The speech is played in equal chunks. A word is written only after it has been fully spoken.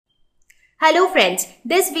Hello friends,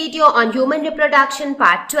 this video on human reproduction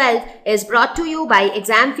part 12 is brought to you by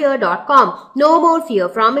examfear.com. No more fear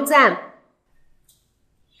from exam.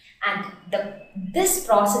 And this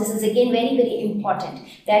process is again very important.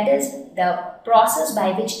 That is the process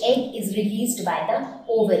by which egg is released by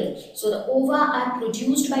the ovary. So the ova are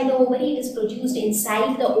produced by the ovary. It is produced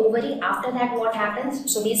inside the ovary. After that what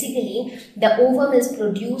happens? So basically the ovum is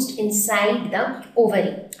produced inside the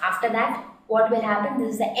ovary. After that what will happen?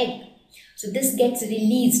 This is the egg. So this gets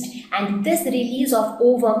released, and this release of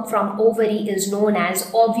ovum from ovary is known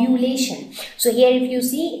as ovulation. So here if you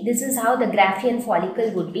see, this is how the Graafian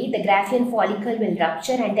follicle would be. The Graafian follicle will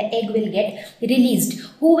rupture and the egg will get released.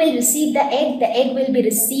 Who will receive the egg? The egg will be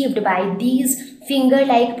received by these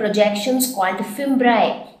finger-like projections called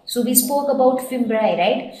fimbriae. So we spoke about fimbriae,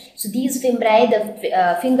 right? So these fimbriae,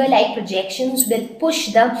 the finger-like projections will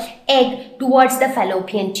push the egg towards the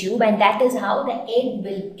fallopian tube, and that is how the egg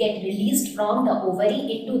will get released from the ovary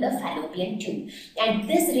into the fallopian tube. And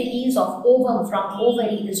this release of ovum from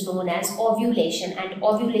ovary is known as ovulation, and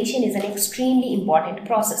ovulation is an extremely important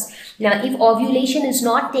process. Now, if ovulation is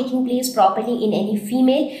not taking place properly in any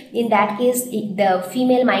female, in that case, the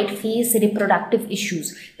female might face reproductive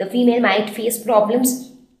issues. The female might face problems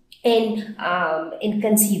in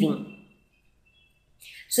conceiving.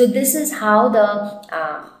 So this is how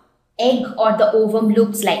the egg or the ovum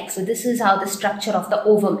looks like. So this is how the structure of the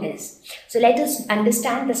ovum is. So let us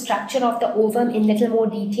understand the structure of the ovum in little more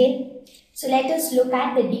detail. So let us look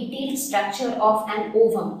at the detailed structure of an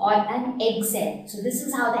ovum or an egg cell. So this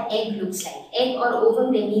is how the egg looks like. Egg or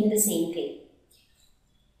ovum, they mean the same thing.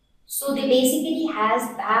 So they basically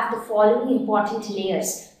have the following important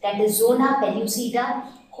layers, that is zona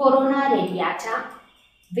pellucida, corona radiata,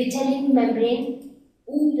 vitelline membrane,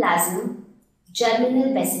 ooplasm,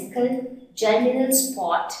 germinal vesicle, germinal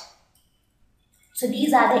spot. So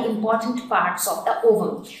these are the important parts of the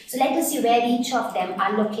ovum. So let us see where each of them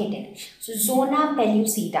are located. So zona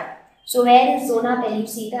pellucida. So where is zona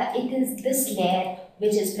pellucida? It is this layer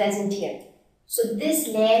which is present here. So this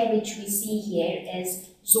layer which we see here is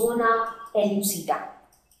zona pellucida.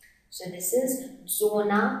 So this is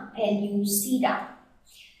zona pellucida.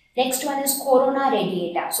 Next one is corona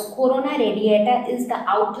radiata. So corona radiata is the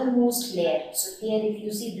outermost layer. So here if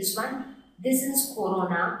you see this one, this is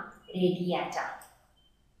corona radiata.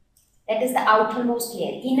 That is the outermost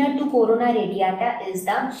layer. Inner to corona radiata is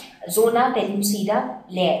the zona pellucida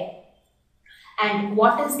layer. And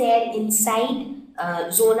what is there inside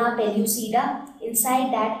zona pellucida?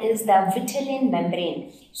 Inside that is the vitelline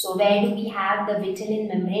membrane. So where do we have the vitelline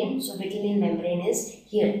membrane? So vitelline membrane is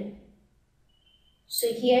here. So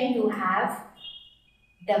here you have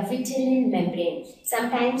the vitelline membrane.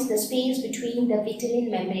 Sometimes the space between the vitelline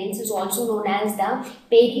membranes is also known as the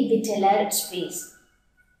perivitellar space.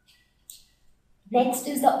 Next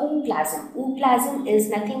is the ooplasm. Ooplasm is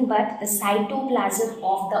nothing but the cytoplasm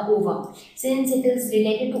of the ovum. Since it is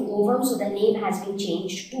related to ovum, so the name has been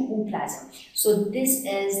changed to ooplasm. So this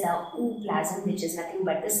is the ooplasm, which is nothing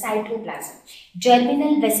but the cytoplasm.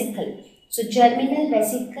 Germinal vesicle. So germinal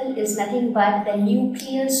vesicle is nothing but the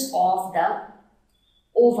nucleus of the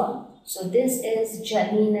ovum. So this is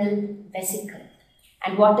germinal vesicle.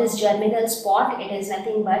 And what is germinal spot? It is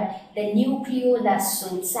nothing but the nucleolus.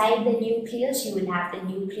 So inside the nucleus you will have the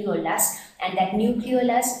nucleolus, and that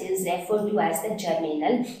nucleolus is referred to as the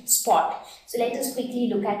germinal spot. So let us quickly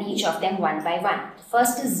look at each of them one by one.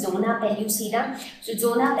 First is zona pellucida. So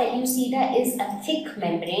zona pellucida is a thick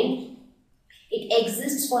membrane. It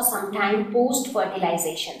exists for some time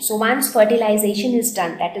post-fertilization. So once fertilization is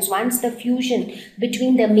done, that is once the fusion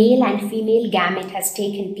between the male and female gamete has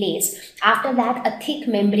taken place, after that a thick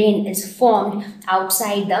membrane is formed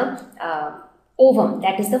outside the ovum,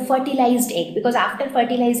 that is the fertilized egg, because after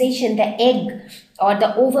fertilization the egg or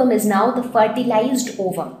the ovum is now the fertilized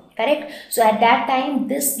ovum. Correct? So at that time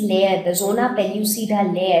this layer, the zona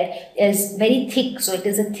pellucida layer, is very thick. So it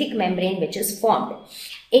is a thick membrane which is formed.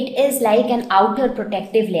 It is like an outer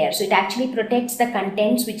protective layer. So it actually protects the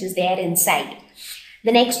contents which is there inside.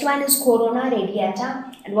 The next one is corona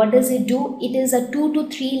radiata. And what does it do? It is a 2 to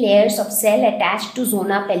 3 layers of cell attached to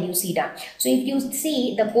zona pellucida. So if you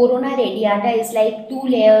see, the corona radiata is like 2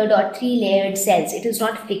 layered or 3 layered cells. It is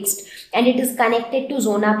not fixed. And it is connected to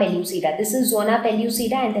zona pellucida. This is zona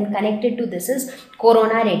pellucida, and then connected to this is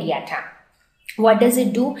corona radiata. What does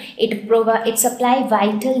it do? It supplies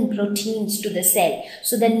vital proteins to the cell.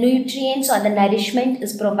 So the nutrients or the nourishment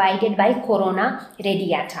is provided by corona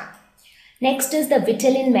radiata. Next is the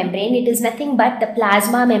vitelline membrane. It is nothing but the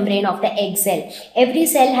plasma membrane of the egg cell. Every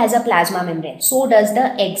cell has a plasma membrane. So does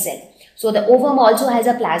the egg cell. So the ovum also has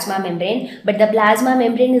a plasma membrane, but the plasma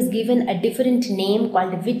membrane is given a different name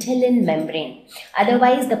called vitelline membrane.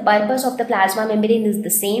 Otherwise, the purpose of the plasma membrane is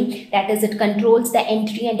the same, that is, it controls the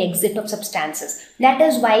entry and exit of substances. That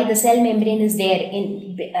is why the cell membrane is there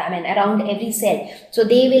around every cell. So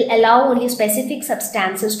they will allow only specific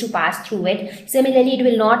substances to pass through it. Similarly, it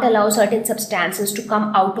will not allow certain substances to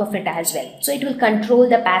come out of it as well. So it will control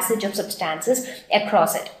the passage of substances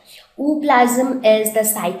across it. Ooplasm is the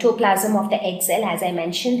cytoplasm of the egg cell, as I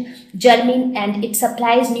mentioned, and it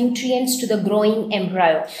supplies nutrients to the growing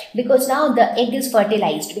embryo, because now the egg is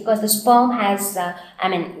fertilized, because the sperm has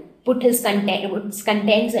put its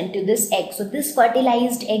contents into this egg. So this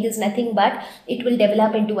fertilized egg is nothing but it will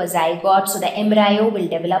develop into a zygote. So the embryo will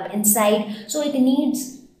develop inside. So it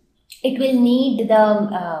will need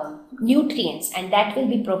the nutrients, and that will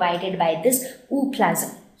be provided by this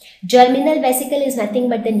ooplasm. Germinal vesicle is nothing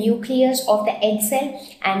but the nucleus of the egg cell,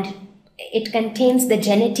 and it contains the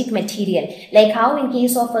genetic material. Like how in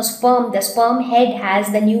case of a sperm, the sperm head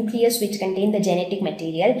has the nucleus which contains the genetic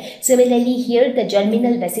material. Similarly, here the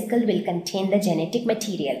germinal vesicle will contain the genetic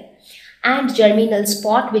material. And germinal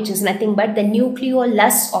spot, which is nothing but the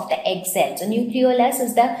nucleolus of the egg cell. So nucleolus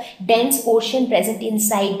is the dense portion present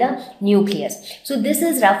inside the nucleus. So this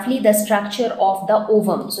is roughly the structure of the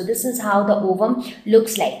ovum. So this is how the ovum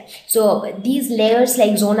looks like. So these layers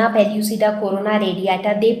like zona pellucida, corona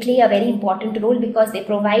radiata, they play a very important role because they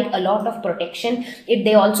provide a lot of protection.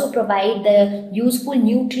 They also provide the useful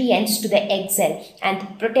nutrients to the egg cell,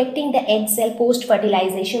 and protecting the egg cell post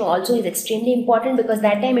fertilization also is extremely important, because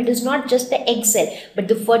that time it is not just the egg cell but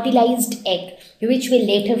the fertilized egg, which will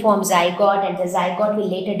later form zygote, and the zygote will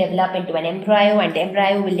later develop into an embryo, and the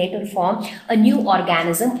embryo will later form a new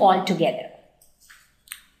organism altogether.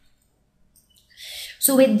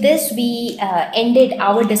 So with this, we ended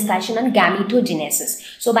our discussion on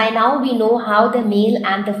gametogenesis. So by now we know how the male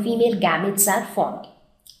and the female gametes are formed.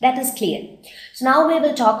 That is clear. So now we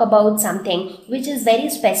will talk about something which is very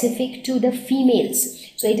specific to the females.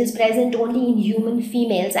 So it is present only in human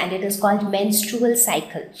females, and it is called menstrual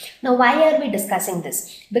cycle. Now why are we discussing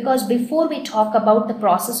this? Because before we talk about the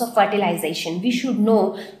process of fertilization, we should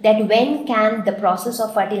know that when can the process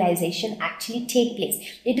of fertilization actually take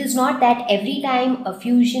place. It is not that every time a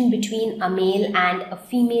fusion between a male and a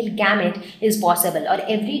female gamete is possible, or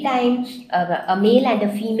every time a male and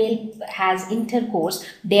a female has intercourse,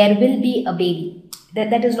 there will be a baby.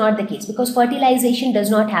 That is not the case, because fertilization does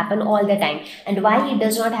not happen all the time. And why it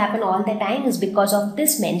does not happen all the time is because of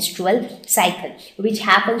this menstrual cycle, which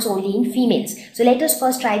happens only in females. So let us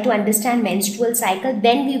first try to understand menstrual cycle,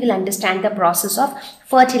 then we will understand the process of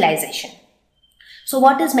fertilization. So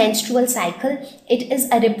what is menstrual cycle? It is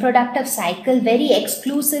a reproductive cycle very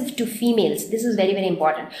exclusive to females. This is very, very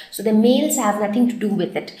important. So the males have nothing to do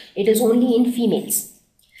with it. It is only in females.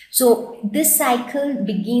 So this cycle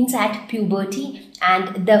begins at puberty,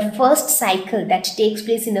 and the first cycle that takes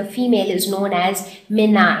place in a female is known as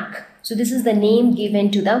menarche. So this is the name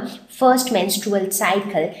given to the first menstrual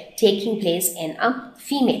cycle taking place in a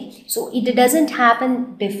female. So it doesn't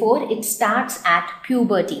happen before, it starts at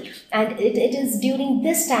puberty, and it is during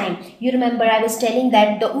this time. You remember I was telling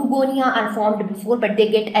that the oogonia are formed before, but they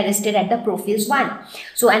get arrested at the prophase 1.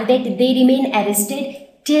 So and they remain arrested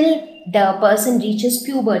till the person reaches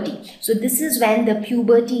puberty. So this is when the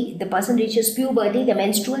person reaches puberty, the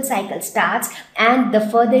menstrual cycle starts, and the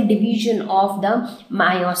further division of the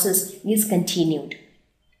meiosis is continued.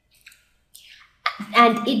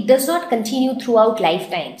 And it does not continue throughout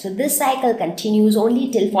lifetime. So this cycle continues only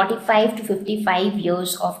till 45 to 55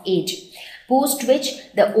 years of age, post which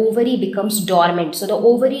the ovary becomes dormant. So the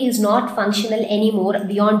ovary is not functional anymore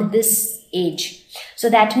beyond this age. So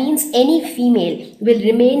that means any female will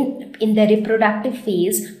remain in the reproductive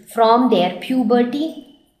phase from their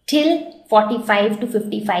puberty till 45 to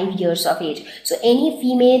 55 years of age. So any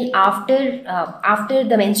female after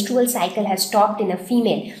the menstrual cycle has stopped in a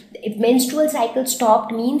female, if menstrual cycle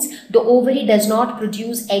stopped means the ovary does not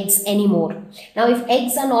produce eggs anymore. Now if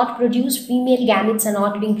eggs are not produced, female gametes are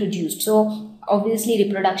not being produced. So obviously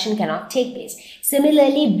reproduction cannot take place.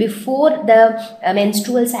 Similarly, before the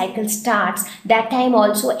menstrual cycle starts, that time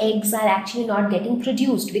also eggs are actually not getting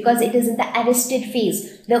produced, because it is in the arrested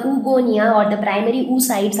phase. The oogonia or the primary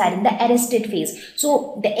oocytes are in the arrested phase.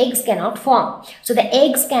 So the eggs cannot form. So the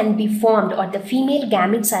eggs can be formed, or the female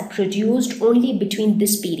gametes are produced only between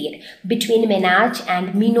this period, between menarche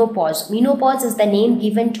and menopause. Menopause is the name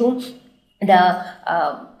given to the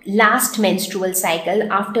last menstrual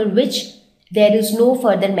cycle, after which there is no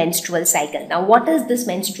further menstrual cycle. Now, what is this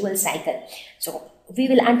menstrual cycle? So, we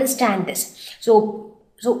will understand this. So,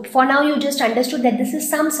 So for now you just understood that this is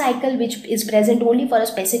some cycle which is present only for a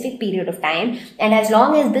specific period of time, and as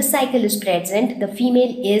long as this cycle is present, the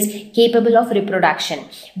female is capable of reproduction.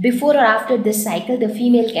 Before or after this cycle, the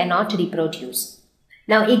female cannot reproduce.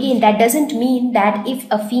 Now again, that doesn't mean that if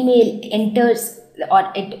a female enters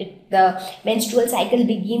or the menstrual cycle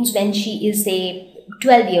begins when she is, say,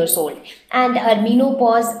 12 years old and her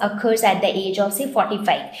menopause occurs at the age of, say,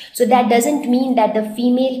 45. So that doesn't mean that the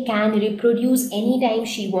female can reproduce anytime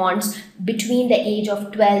she wants between the age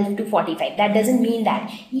of 12 to 45. That doesn't mean that.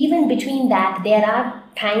 Even between that, there are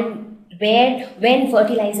times when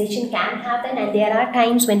fertilization can happen, and there are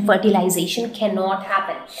times when fertilization cannot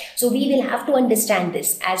happen. So we will have to understand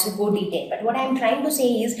this as we go detail. But what I am trying to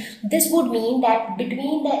say is, this would mean that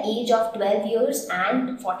between the age of 12 years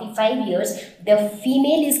and 45 years, the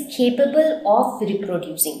female is capable of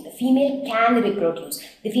reproducing. The female can reproduce.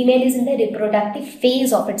 The female is in the reproductive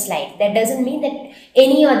phase of its life. That doesn't mean that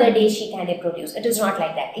any other day she can reproduce. It is not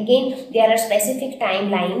like that. Again, there are specific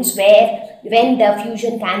timelines when the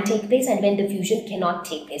fusion can take place and when the fusion cannot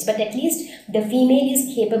take place. But at least the female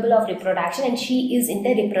is capable of reproduction and she is in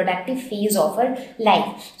the reproductive phase of her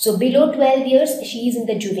life. So below 12 years, she is in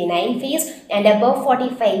the juvenile phase, and above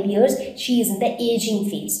 45 years, she is in the aging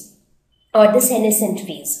phase or the senescent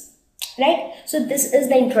phase. Right? So this is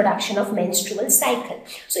the introduction of menstrual cycle.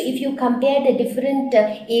 So if you compare the different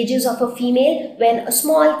ages of a female, when a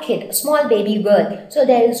small kid, a small baby girl, so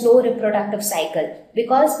there is no reproductive cycle,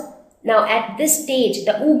 because now at this stage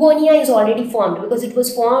the oogonia is already formed, because it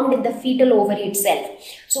was formed in the fetal ovary itself.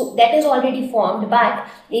 So that is already formed, but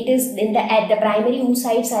it is in the primary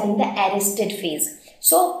oocytes are in the arrested phase.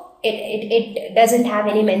 So it doesn't have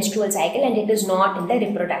any menstrual cycle and it is not in the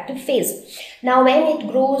reproductive phase. Now when it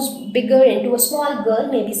grows bigger into a small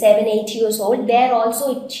girl, maybe 7-8 years old, there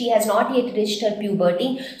also she has not yet reached her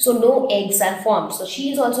puberty, so no eggs are formed. So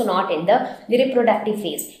she is also not in the reproductive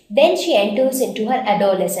phase. Then she enters into her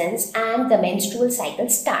adolescence and the menstrual cycle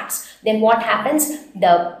starts. Then what happens?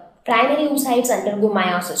 The primary oocytes undergo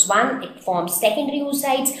meiosis 1, it forms secondary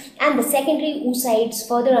oocytes, and the secondary oocytes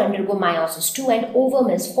further undergo meiosis 2 and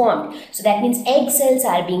ovum is formed. So that means egg cells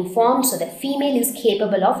are being formed, so the female is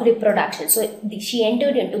capable of reproduction. So she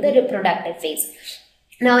entered into the reproductive phase.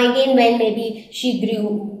 Now again, when maybe she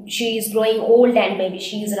is growing old and maybe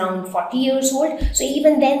she is around 40 years old, so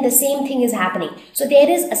even then the same thing is happening. So there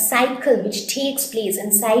is a cycle which takes place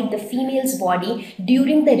inside the female's body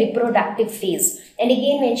during the reproductive phase. And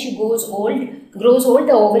again, when she grows old,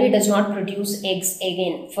 the ovary does not produce eggs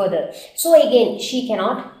again further. So again, she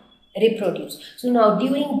cannot reproduce. So now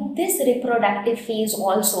during this reproductive phase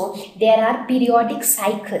also, there are periodic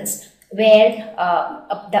cycles where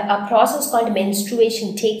a process called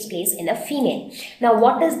menstruation takes place in a female. Now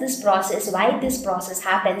what is this process, why this process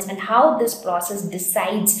happens, and how this process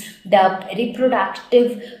decides the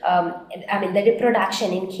reproductive, the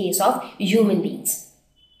reproduction in case of human beings.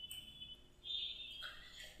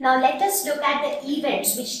 Now let us look at the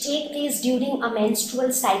events which take place during a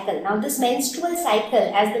menstrual cycle. Now this menstrual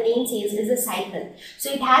cycle, as the name says, is a cycle.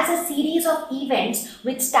 So it has a series of events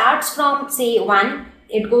which starts from, say, 1,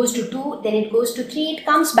 it goes to 2, then it goes to 3, it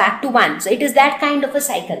comes back to 1. So it is that kind of a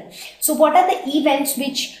cycle. So what are the events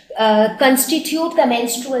which constitute the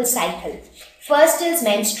menstrual cycle? First is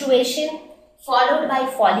menstruation, followed by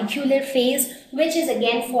follicular phase, which is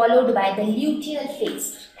again followed by the luteal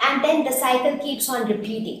phase. And then the cycle keeps on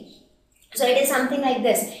repeating. So it is something like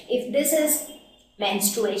this. If this is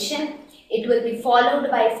menstruation, it will be followed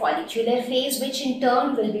by follicular phase, which in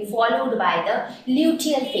turn will be followed by the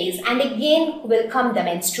luteal phase, and again will come the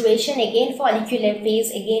menstruation, again follicular phase,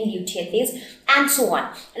 again luteal phase, and so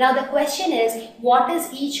on. Now the question is, what is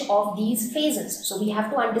each of these phases? So we have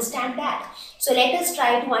to understand that. So let us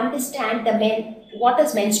try to understand what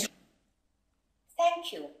is menstruation.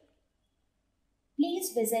 Thank you.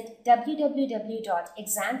 Please visit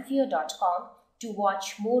www.examfear.com to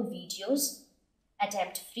watch more videos,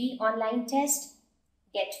 attempt free online test,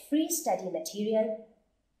 get free study material,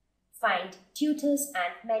 find tutors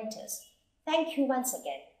and mentors. Thank you once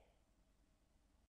again.